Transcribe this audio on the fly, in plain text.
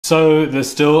So there's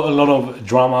still a lot of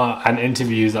drama and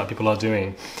interviews that people are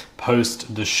doing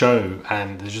post the show,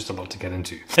 and there's just a lot to get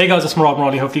into. Hey guys, it's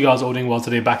Marali. Hopefully you guys are all doing well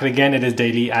today. Back again, it is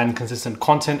daily and consistent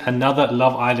content. Another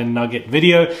Love Island nugget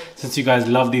video. Since you guys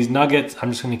love these nuggets, I'm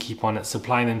just going to keep on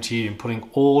supplying them to you and putting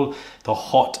all the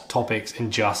hot topics in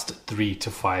just 3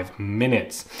 to 5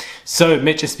 minutes. So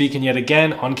Mitch is speaking yet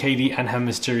again on Kady and her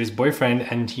mysterious boyfriend,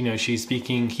 and you know he's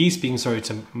speaking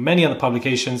to many other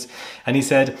publications, and he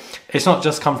said it's not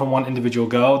just come from one individual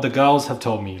girl. The girls have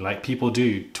told me, like people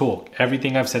do talk.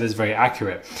 Everything I've said is very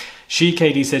accurate.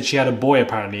 Kady said she had a boy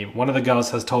apparently. One of the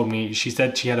girls has told me, she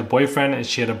said she had a boyfriend and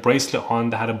she had a bracelet on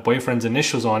that had a boyfriend's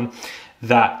initials on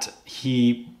that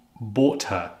he bought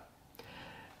her.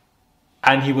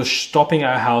 And he was stopping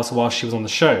at her house while she was on the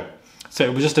show. So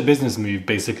it was just a business move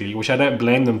basically, which I don't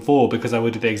blame them for because I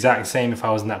would do the exact same if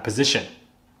I was in that position.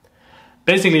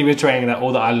 Basically reiterating that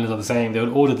all the islanders are the same, they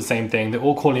would all do the same thing, they're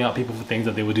all calling out people for things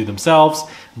that they would do themselves.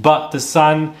 But the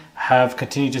Sun have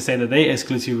continued to say that they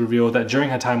exclusively revealed that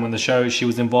during her time on the show, she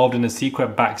was involved in a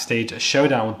secret backstage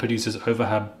showdown with producers over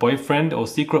her boyfriend or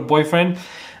secret boyfriend.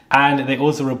 And they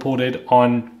also reported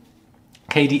on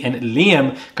Kady and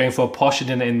Liam going for a posh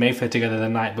dinner in Mayfair together the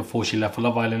night before she left for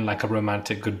Love Island, like a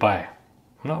romantic goodbye.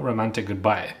 Not romantic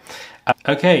goodbye.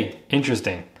 Okay,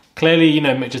 interesting. Clearly, you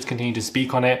know, Mitch just continued to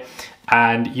speak on it.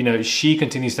 And, you know, she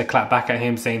continues to clap back at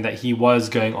him saying that he was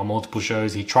going on multiple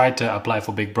shows. He tried to apply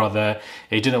for Big Brother.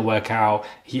 It didn't work out.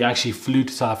 He actually flew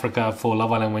to South Africa for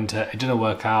Love Island Winter. It didn't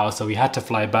work out. So he had to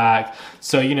fly back.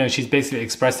 So, you know, she's basically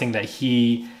expressing that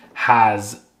he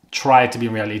has tried to be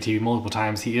in reality TV multiple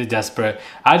times. He is desperate.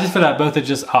 I just feel like both are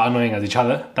just annoying as each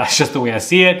other. That's just the way I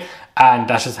see it. And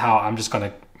that's just how I'm just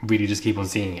going to really just keep on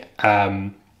seeing it.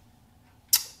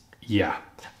 Yeah.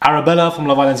 Arabella from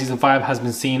Love Island Season 5 has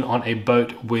been seen on a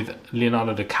boat with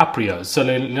Leonardo DiCaprio. So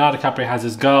Leonardo DiCaprio has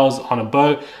his girls on a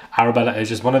boat. Arabella is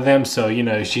just one of them. So, you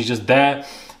know, she's just there.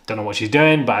 Don't know what she's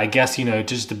doing, but I guess, you know,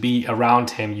 just to be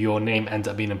around him, your name ends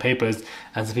up being in papers.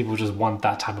 And some people just want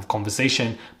that type of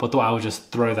conversation. But thought I would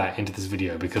just throw that into this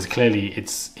video because clearly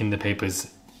it's in the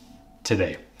papers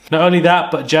today. Not only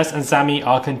that, but Jess and Sammy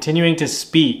are continuing to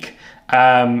speak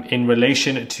in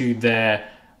relation to their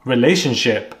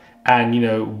relationship and you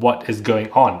know what is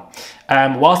going on.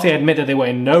 Whilst they admit that they were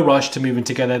in no rush to move in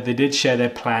together, they did share their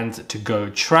plans to go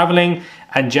traveling,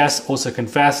 and Jess also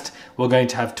confessed, we're going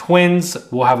to have twins,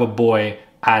 we'll have a boy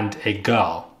and a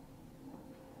girl.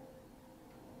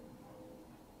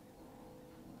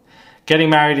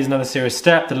 Getting married is another serious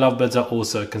step the lovebirds are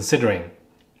also considering.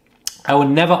 I would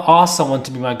never ask someone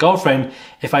to be my girlfriend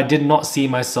if I did not see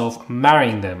myself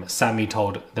marrying them, Sammy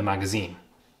told the magazine.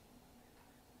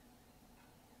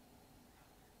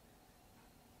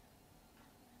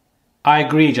 I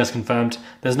agree, Jess confirmed.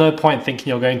 There's no point thinking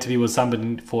you're going to be with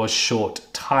somebody for a short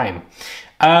time.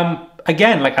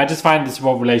 Again, like I just find this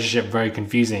whole relationship very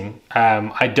confusing.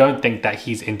 I don't think that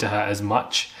he's into her as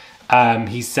much.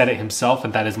 He said it himself,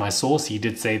 and that is my source. He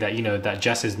did say that, you know, that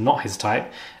Jess is not his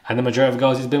type, and the majority of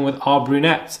girls he's been with are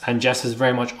brunettes, and Jess is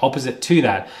very much opposite to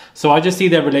that. So I just see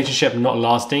their relationship not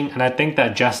lasting, and I think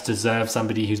that Jess deserves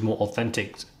somebody who's more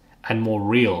authentic and more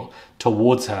real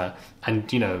towards her.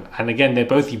 And you know, and again, they're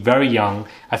both very young.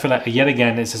 I feel like yet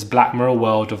again it's this Black Mirror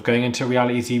world of going into a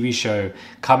reality TV show,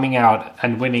 coming out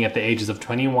and winning at the ages of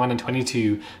 21 and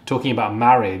 22, talking about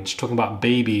marriage, talking about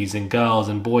babies and girls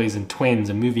and boys and twins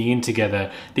and moving in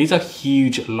together. These are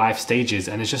huge life stages,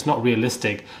 and it's just not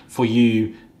realistic for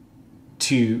you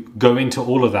to go into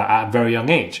all of that at a very young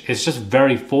age. It's just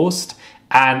very forced.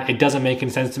 And it doesn't make any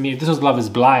sense to me. If this was Love is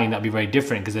Blind, that'd be very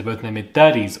different because they're both in their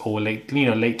mid-30s or late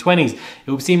 20s.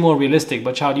 It would seem more realistic.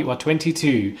 But child, you are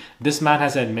 22. This man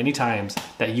has said many times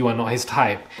that you are not his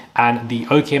type. And the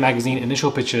OK Magazine initial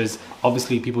pictures,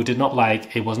 obviously people did not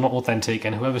like. It was not authentic.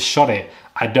 And whoever shot it,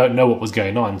 I don't know what was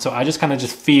going on. So I just kind of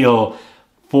just feel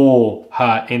for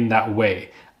her in that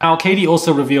way. Now, Kady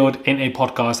also revealed in a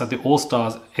podcast that the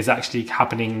All-Stars is actually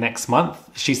happening next month.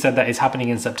 She said that it's happening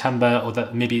in September, or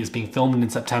that maybe it's being filmed in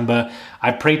September.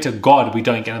 I pray to God we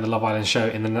don't get another Love Island show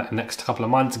in the next couple of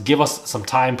months. Give us some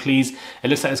time, please. It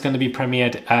looks like it's going to be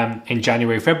premiered in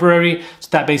January, February. So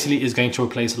that basically is going to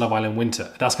replace Love Island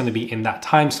Winter. That's going to be in that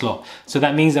time slot. So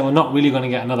that means that we're not really going to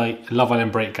get another Love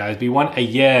Island break, guys. We want a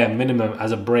year minimum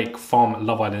as a break from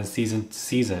Love Island season to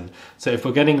season. So if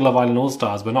we're getting Love Island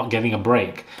All-Stars, we're not getting a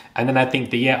break. And then I think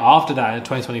the year after that, in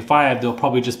 2025, they'll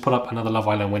probably just put up another Love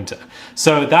Island Winter.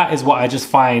 So that is what I just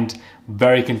find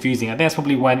very confusing. I think that's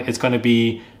probably when it's going to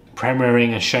be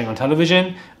premiering and showing on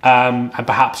television, and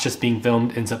perhaps just being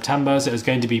filmed in September. So it's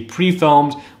going to be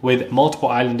pre-filmed with multiple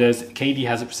islanders. Kady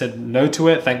has said no to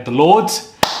it, thank the Lord.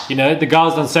 You know, the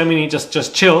guy's done so many,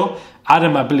 just chill.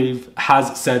 Adam, I believe,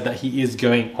 has said that he is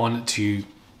going on to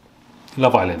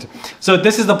Love Island. So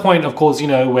this is the point, of course, you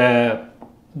know, where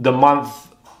the month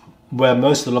where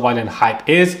most of the Love Island hype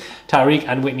is. Tyrique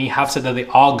and Whitney have said that they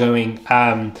are going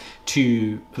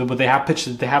but they have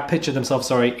pictured themselves,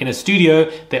 in a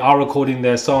studio. They are recording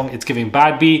their song, It's Giving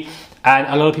Bad Beat, and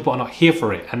a lot of people are not here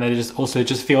for it, and they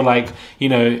just feel like, you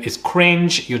know, it's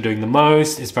cringe, you're doing the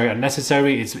most, it's very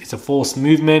unnecessary, it's a forced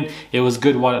movement, it was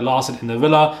good while it lasted in the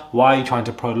villa, why are you trying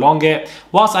to prolong it?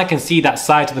 Whilst I can see that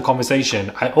side to the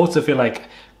conversation, I also feel like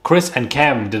Chris and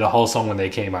Kem did a whole song when they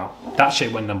came out. That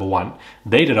shit went #1.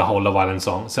 They did a whole Love Island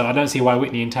song. So I don't see why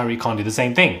Whitney and Tyrique can't do the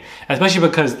same thing. Especially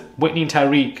because Whitney and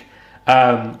Tyrique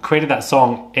created that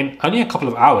song in only a couple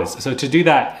of hours. So to do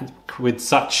that with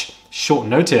such short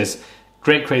notice,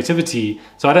 great creativity.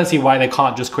 So I don't see why they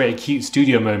can't just create a cute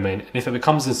studio moment. And if it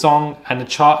becomes a song and a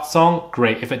chart song,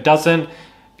 great. If it doesn't,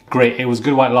 great, it was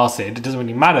good while it lasted. It doesn't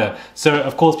really matter. So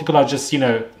of course people are just, you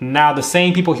know, now the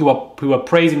same people who are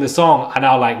praising the song are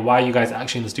now like, why are you guys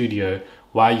actually in the studio?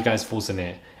 Why are you guys forcing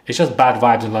it? It's just bad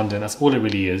vibes in London. That's all it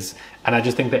really is. And I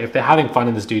just think that if they're having fun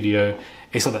in the studio,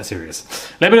 it's not that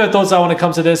serious. Let me know your thoughts when it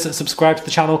comes to this. Subscribe to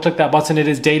the channel, click that button. It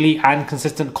is daily and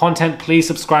consistent content. Please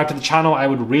subscribe to the channel. I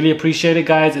would really appreciate it,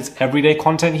 guys. It's everyday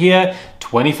content here,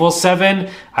 24/7.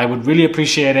 I would really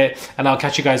appreciate it. And I'll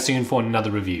catch you guys soon for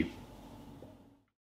another review.